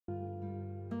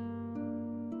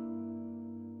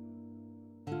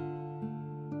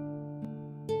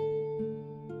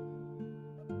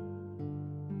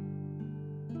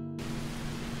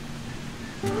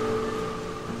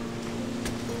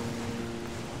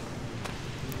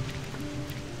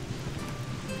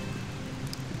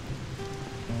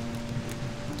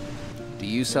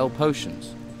you sell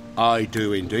potions? I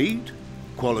do indeed.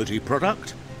 Quality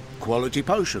product, quality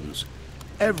potions.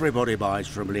 Everybody buys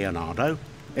from Leonardo,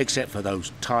 except for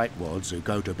those tightwads who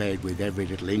go to bed with every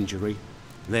little injury.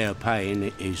 Their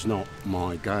pain is not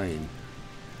my gain.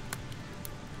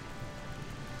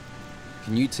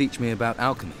 Can you teach me about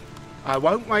alchemy? I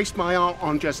won't waste my art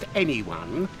on just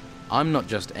anyone. I'm not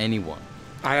just anyone.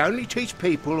 I only teach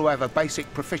people who have a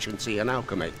basic proficiency in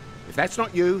alchemy. If that's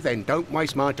not you, then don't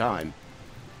waste my time.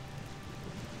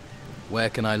 Where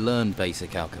can I learn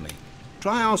basic alchemy?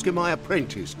 Try asking my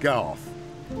apprentice, Garth.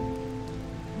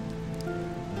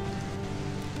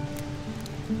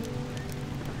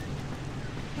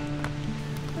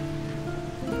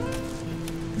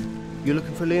 You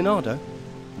looking for Leonardo?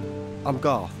 I'm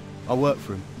Garth. I work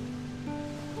for him.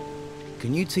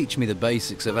 Can you teach me the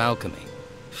basics of alchemy?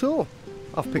 Sure.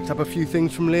 I've picked up a few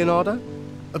things from Leonardo,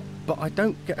 but I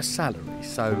don't get a salary,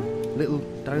 so a little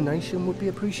donation would be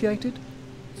appreciated.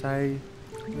 Say,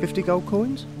 50 gold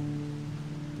coins?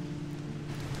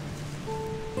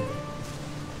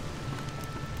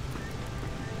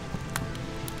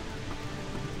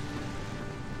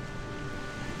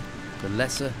 The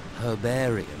Lesser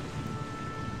Herbarium.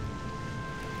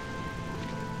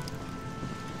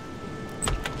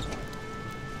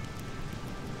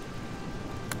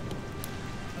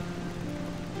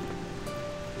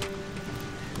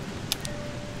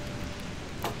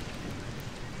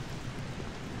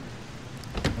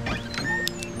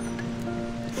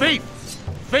 Thief!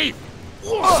 Thief!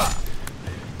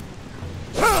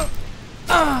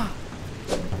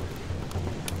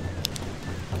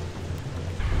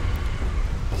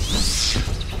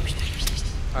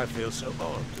 I feel so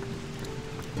old.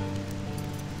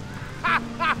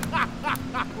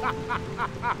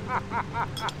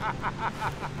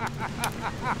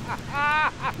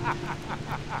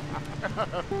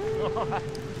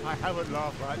 I haven't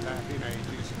laughed like that in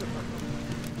ages.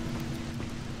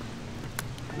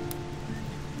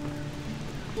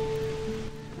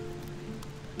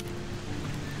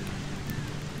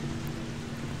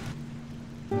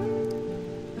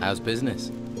 How's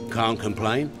business? Can't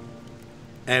complain.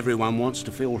 Everyone wants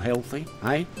to feel healthy,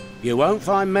 eh? You won't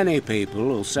find many people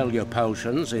who'll sell your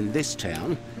potions in this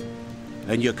town,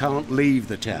 and you can't leave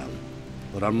the town.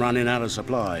 But I'm running out of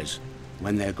supplies.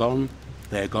 When they're gone,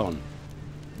 they're gone.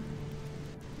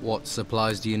 What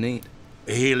supplies do you need?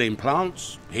 Healing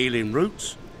plants, healing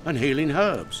roots, and healing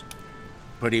herbs.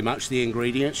 Pretty much the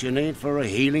ingredients you need for a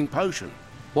healing potion.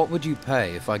 What would you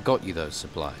pay if I got you those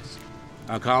supplies?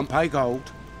 I can't pay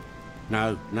gold.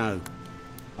 No, no.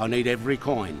 I need every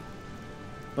coin.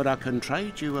 But I can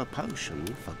trade you a potion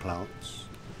for plants.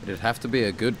 It'd have to be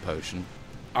a good potion.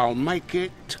 I'll make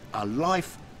it a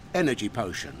life energy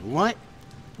potion, right?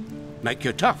 Make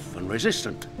you tough and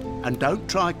resistant. And don't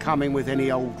try coming with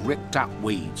any old ripped up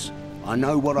weeds. I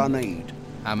know what I need.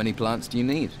 How many plants do you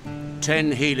need?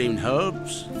 10 healing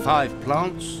herbs, 5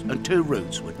 plants, and 2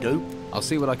 roots would do. I'll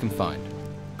see what I can find.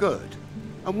 Good.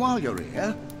 And while you're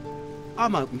here,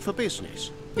 I'm open for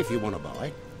business, if you want to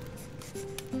buy.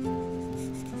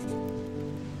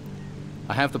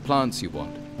 I have the plants you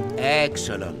want.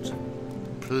 Excellent.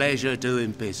 Pleasure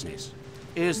doing business.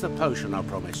 Here's the potion I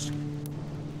promised.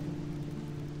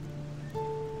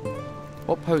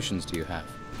 What potions do you have?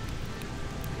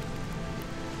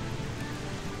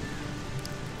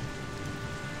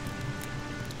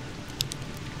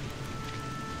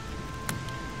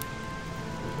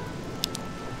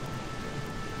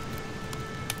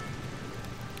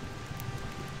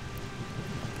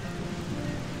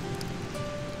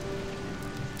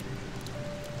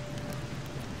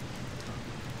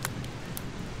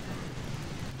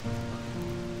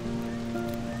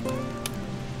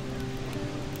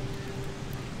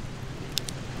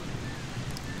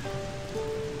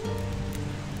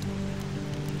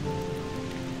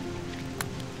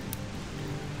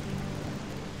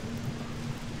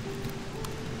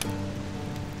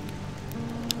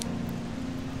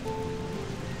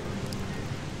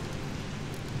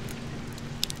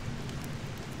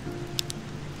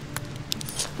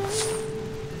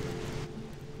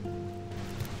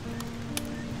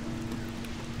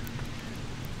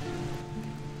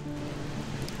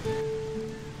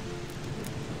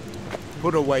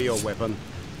 Put away your weapon.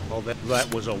 Well,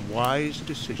 that was a wise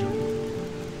decision.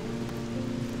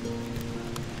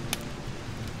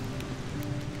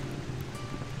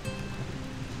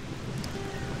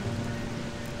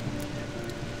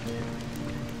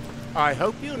 I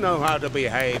hope you know how to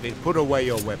behave and put away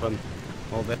your weapon.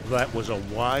 Well, that was a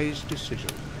wise decision.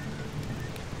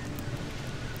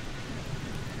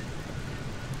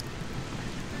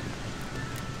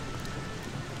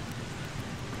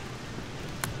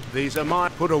 These are my...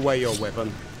 Put away your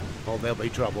weapon, or there'll be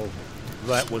trouble.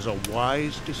 That was a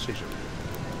wise decision.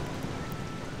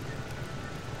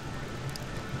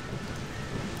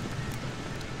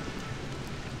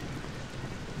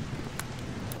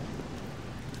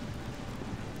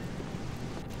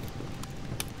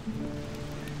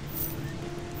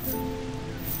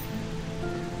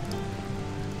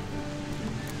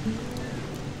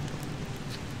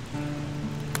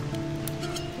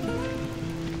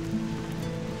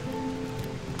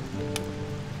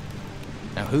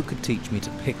 Now who could teach me to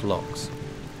pick locks?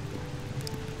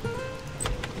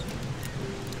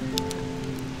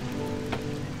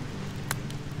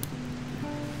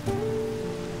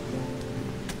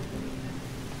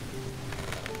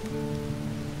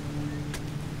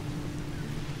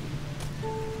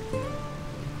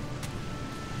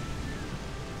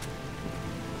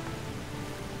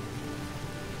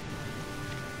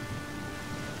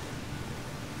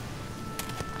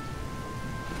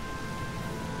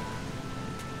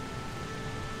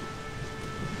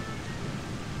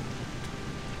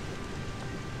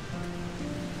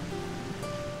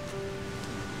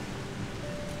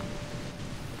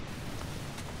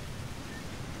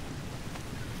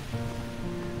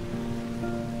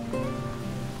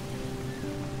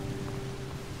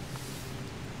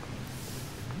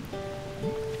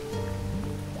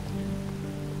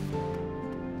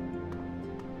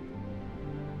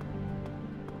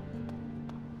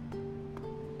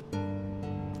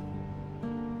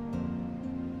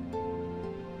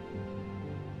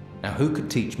 Now who could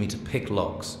teach me to pick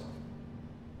locks?